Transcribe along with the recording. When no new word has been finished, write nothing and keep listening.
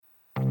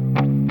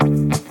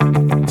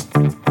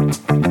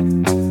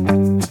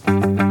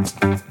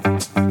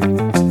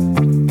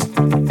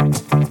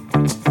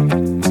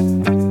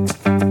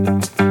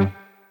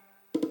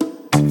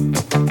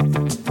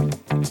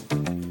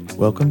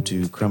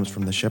comes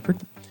from The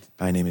Shepherd.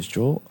 My name is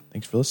Joel.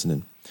 Thanks for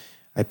listening.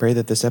 I pray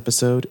that this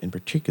episode in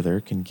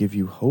particular can give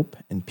you hope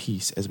and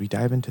peace as we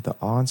dive into the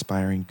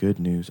awe-inspiring good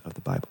news of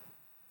the Bible.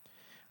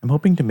 I'm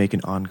hoping to make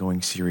an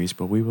ongoing series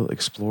where we will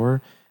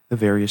explore the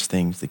various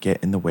things that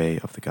get in the way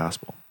of the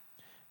gospel.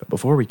 But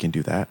before we can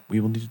do that, we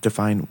will need to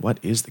define what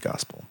is the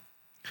gospel.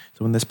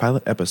 So in this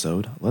pilot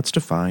episode, let's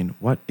define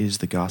what is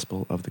the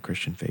gospel of the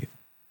Christian faith.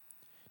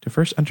 To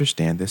first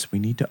understand this, we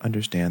need to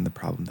understand the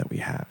problem that we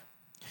have.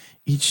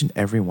 Each and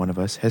every one of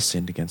us has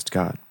sinned against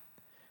God.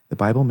 The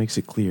Bible makes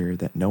it clear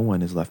that no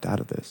one is left out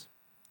of this.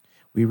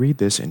 We read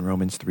this in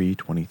Romans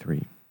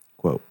 3:23,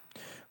 quote,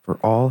 "For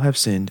all have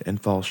sinned and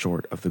fall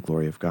short of the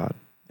glory of God,"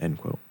 end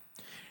quote.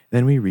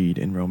 Then we read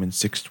in Romans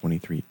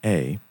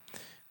 6:23a,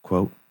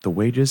 quote, "The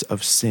wages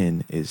of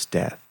sin is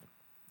death,"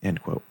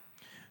 end quote.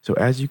 So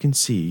as you can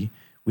see,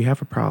 we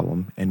have a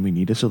problem and we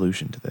need a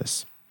solution to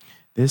this.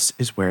 This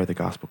is where the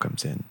gospel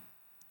comes in.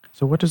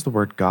 So what does the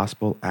word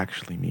gospel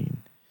actually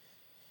mean?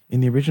 In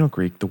the original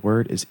Greek, the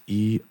word is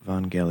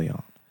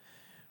evangelion,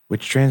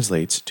 which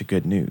translates to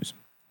good news.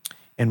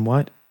 And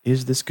what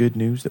is this good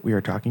news that we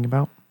are talking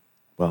about?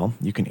 Well,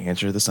 you can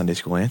answer the Sunday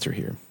school answer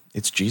here.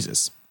 It's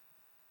Jesus.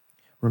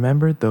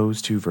 Remember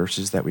those two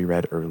verses that we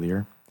read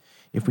earlier?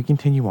 If we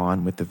continue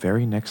on with the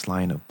very next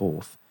line of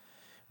both,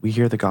 we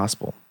hear the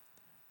gospel.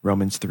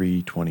 Romans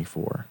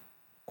 3:24,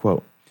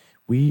 quote,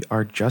 "We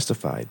are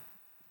justified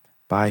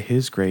by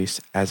his grace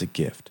as a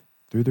gift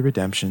through the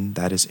redemption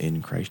that is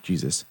in Christ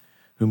Jesus,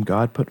 whom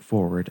God put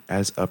forward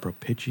as a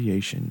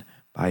propitiation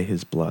by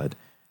his blood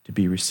to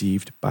be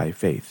received by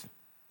faith,"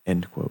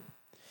 end quote.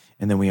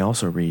 And then we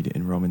also read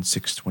in Romans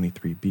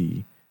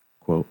 6:23b,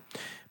 quote,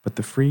 "But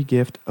the free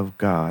gift of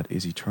God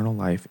is eternal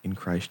life in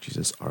Christ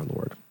Jesus our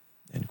Lord,"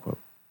 end quote.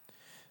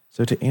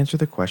 So to answer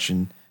the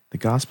question, the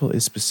gospel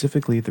is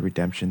specifically the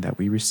redemption that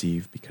we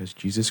receive because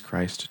Jesus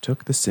Christ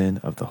took the sin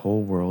of the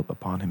whole world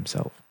upon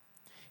himself.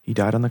 He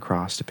died on the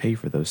cross to pay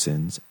for those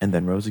sins and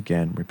then rose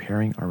again,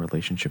 repairing our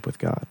relationship with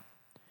God.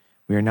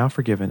 We are now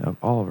forgiven of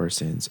all of our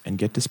sins and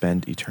get to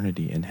spend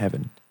eternity in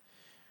heaven.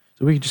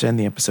 So we could just end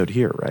the episode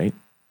here, right?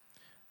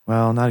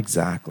 Well, not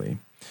exactly.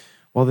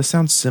 While this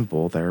sounds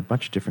simple, there are a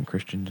bunch of different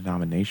Christian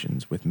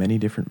denominations with many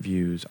different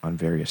views on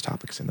various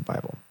topics in the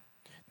Bible.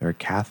 There are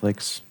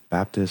Catholics,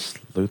 Baptists,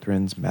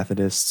 Lutherans,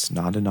 Methodists,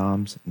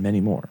 non-denoms, and many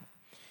more.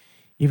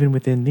 Even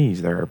within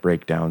these, there are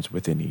breakdowns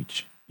within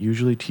each,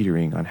 usually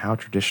teetering on how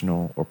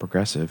traditional or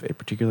progressive a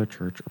particular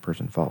church or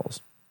person falls.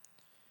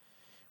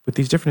 With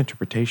these different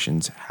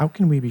interpretations, how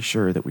can we be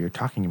sure that we are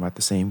talking about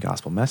the same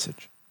gospel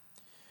message?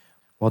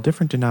 While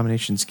different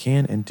denominations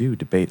can and do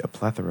debate a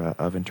plethora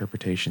of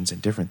interpretations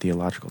and different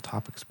theological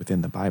topics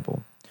within the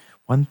Bible,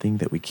 one thing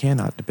that we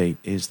cannot debate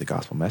is the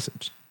gospel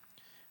message.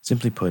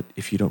 Simply put,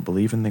 if you don't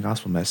believe in the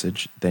gospel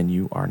message, then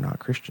you are not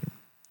Christian.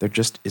 There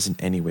just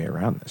isn't any way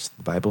around this.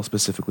 The Bible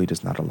specifically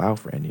does not allow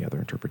for any other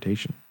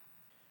interpretation.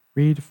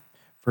 Read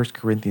 1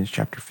 Corinthians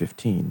chapter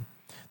 15.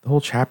 The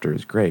whole chapter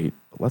is great,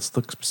 but let's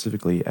look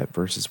specifically at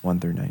verses 1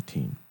 through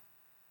 19.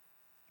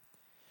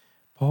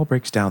 Paul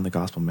breaks down the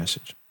gospel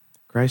message.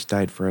 Christ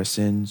died for our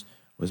sins,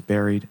 was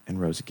buried, and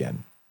rose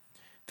again.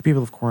 The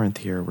people of Corinth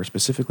here were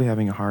specifically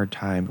having a hard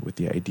time with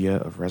the idea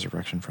of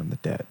resurrection from the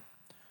dead.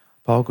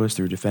 Paul goes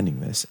through defending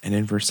this, and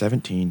in verse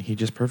 17, he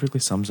just perfectly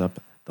sums up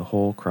the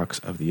whole crux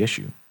of the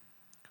issue.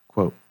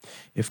 Quote,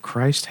 "If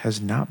Christ has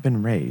not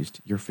been raised,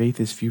 your faith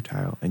is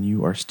futile, and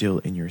you are still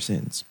in your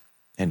sins,"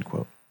 end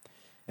quote.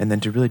 And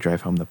then to really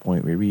drive home the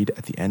point, we read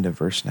at the end of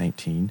verse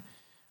 19,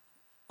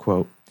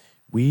 quote,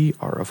 "We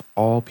are of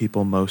all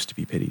people most to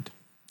be pitied,"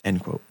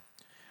 end quote.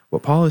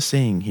 What Paul is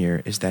saying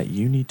here is that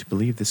you need to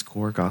believe this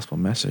core gospel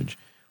message,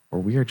 or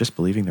we are just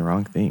believing the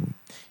wrong thing,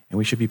 and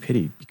we should be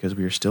pitied because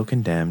we are still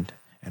condemned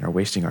and are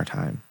wasting our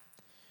time.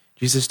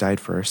 Jesus died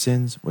for our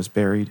sins, was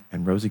buried,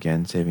 and rose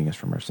again, saving us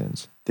from our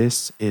sins.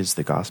 This is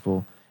the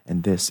gospel,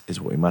 and this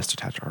is what we must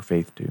attach our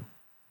faith to.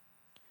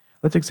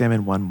 Let's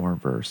examine one more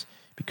verse,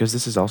 because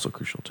this is also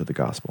crucial to the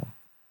gospel.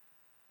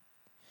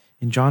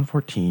 In John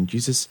 14,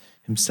 Jesus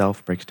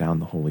himself breaks down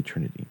the Holy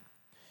Trinity.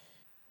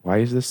 Why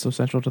is this so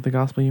central to the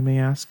gospel, you may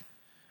ask?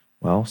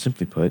 Well,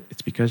 simply put,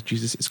 it's because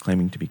Jesus is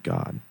claiming to be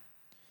God.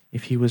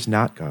 If he was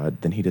not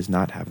God, then he does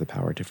not have the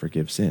power to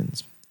forgive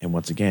sins. And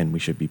once again, we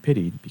should be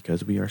pitied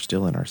because we are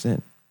still in our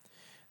sin.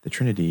 The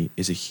Trinity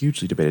is a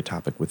hugely debated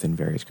topic within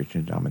various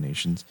Christian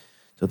denominations,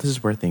 so this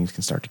is where things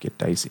can start to get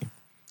dicey.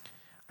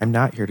 I'm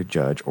not here to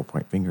judge or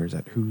point fingers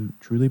at who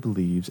truly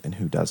believes and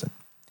who doesn't.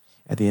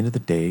 At the end of the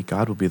day,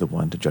 God will be the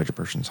one to judge a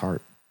person's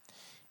heart.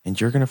 And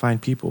you're going to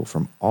find people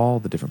from all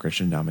the different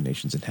Christian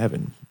denominations in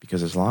heaven,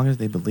 because as long as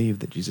they believe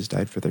that Jesus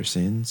died for their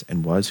sins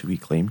and was who he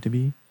claimed to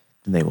be,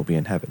 then they will be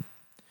in heaven.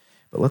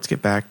 But let's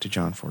get back to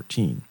John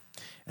 14.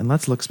 And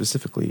let's look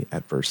specifically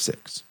at verse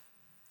 6.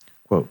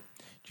 Quote,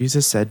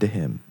 "Jesus said to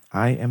him,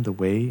 'I am the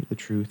way, the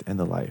truth, and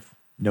the life.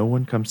 No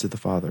one comes to the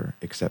Father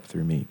except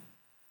through me.'"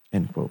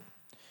 End quote.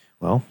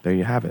 Well, there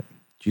you have it.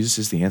 Jesus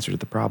is the answer to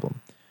the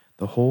problem.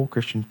 The whole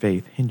Christian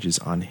faith hinges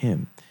on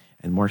him,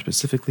 and more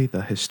specifically,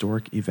 the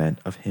historic event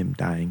of him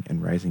dying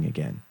and rising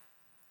again.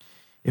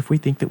 If we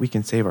think that we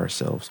can save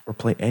ourselves or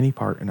play any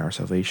part in our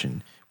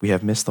salvation, we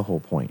have missed the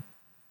whole point.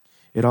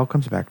 It all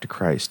comes back to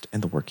Christ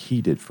and the work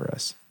He did for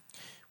us.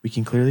 We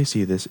can clearly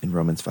see this in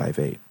Romans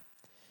 5:8.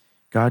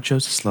 God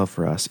shows His love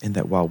for us in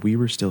that while we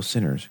were still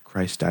sinners,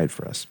 Christ died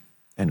for us.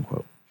 End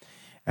quote.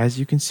 As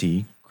you can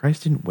see,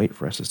 Christ didn't wait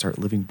for us to start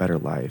living better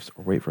lives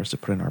or wait for us to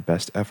put in our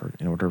best effort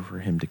in order for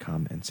Him to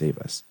come and save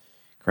us.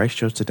 Christ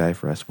chose to die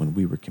for us when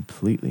we were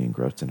completely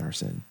engrossed in our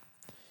sin.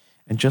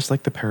 And just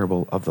like the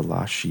parable of the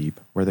lost sheep,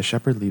 where the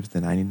shepherd leaves the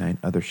 99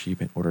 other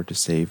sheep in order to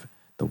save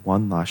the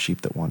one lost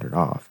sheep that wandered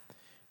off,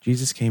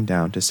 Jesus came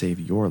down to save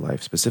your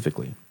life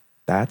specifically.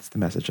 That's the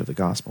message of the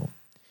gospel.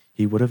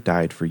 He would have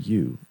died for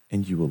you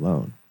and you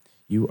alone.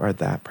 You are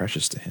that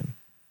precious to Him.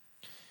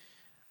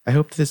 I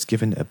hope that this has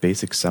given a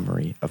basic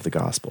summary of the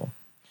gospel.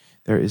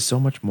 There is so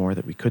much more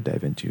that we could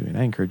dive into, and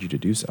I encourage you to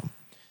do so.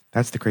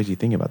 That's the crazy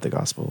thing about the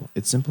gospel.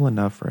 It's simple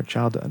enough for a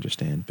child to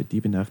understand, but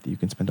deep enough that you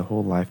can spend a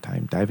whole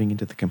lifetime diving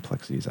into the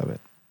complexities of it.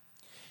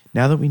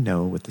 Now that we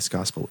know what this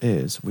gospel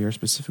is, we are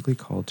specifically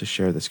called to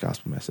share this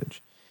gospel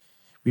message.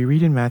 We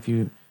read in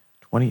Matthew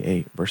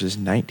 28, verses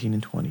 19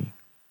 and 20,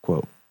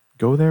 quote,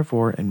 "Go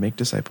therefore and make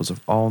disciples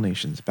of all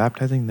nations,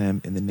 baptizing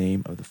them in the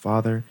name of the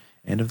Father,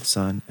 and of the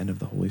Son, and of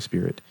the Holy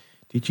Spirit,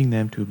 teaching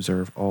them to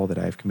observe all that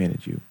I have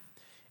commanded you.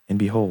 And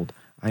behold,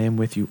 I am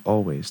with you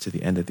always to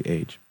the end of the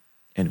age."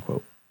 End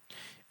quote.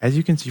 As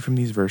you can see from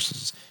these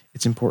verses,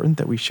 it's important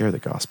that we share the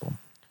gospel,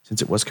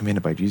 since it was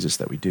commanded by Jesus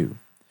that we do.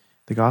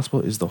 The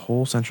gospel is the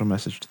whole central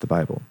message to the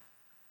Bible.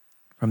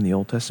 From the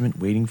Old Testament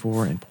waiting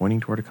for and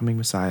pointing toward a coming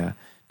Messiah,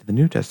 to the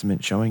New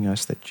Testament showing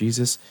us that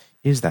Jesus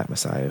is that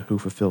Messiah who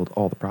fulfilled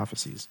all the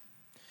prophecies.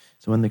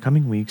 So in the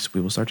coming weeks,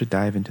 we will start to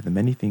dive into the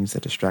many things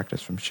that distract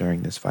us from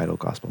sharing this vital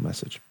gospel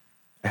message.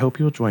 I hope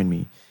you will join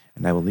me,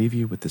 and I will leave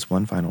you with this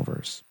one final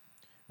verse.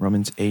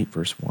 Romans 8,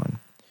 verse 1.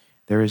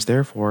 "There is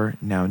therefore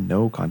now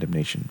no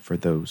condemnation for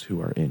those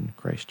who are in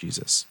Christ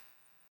Jesus."